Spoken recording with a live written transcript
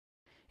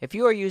If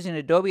you are using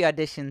Adobe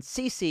Audition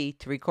CC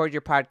to record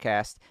your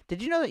podcast,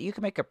 did you know that you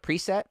can make a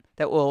preset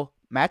that will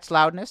match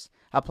loudness,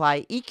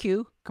 apply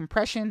EQ,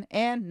 compression,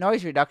 and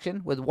noise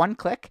reduction with one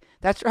click?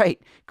 That's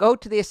right. Go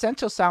to the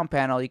Essential Sound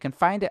panel. You can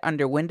find it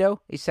under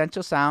Window,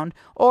 Essential Sound,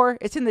 or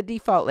it's in the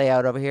default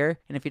layout over here.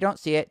 And if you don't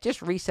see it,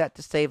 just reset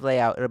to save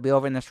layout. It'll be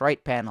over in this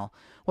right panel.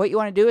 What you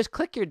want to do is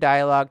click your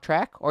dialogue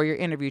track or your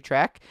interview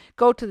track,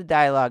 go to the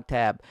dialogue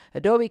tab.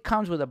 Adobe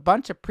comes with a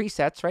bunch of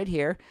presets right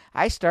here.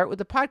 I start with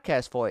the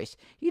podcast voice.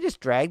 You just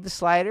drag the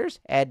sliders,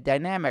 add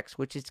dynamics,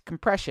 which is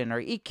compression,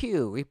 or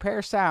EQ,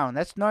 repair sound,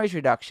 that's noise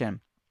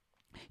reduction.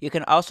 You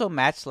can also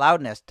match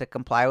loudness to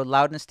comply with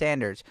loudness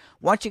standards.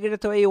 Once you get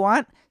it the way you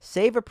want,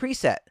 save a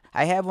preset.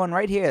 I have one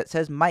right here that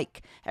says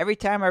mic. Every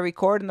time I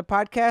record in the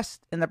podcast,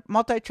 in the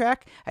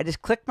multi-track, I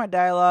just click my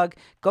dialogue,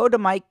 go to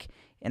mic,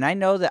 and I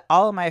know that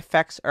all of my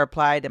effects are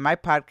applied and my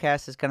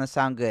podcast is going to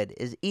sound good.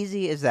 As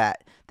easy as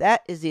that.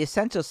 That is the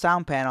Essential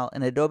Sound panel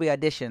in Adobe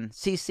Audition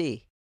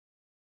CC.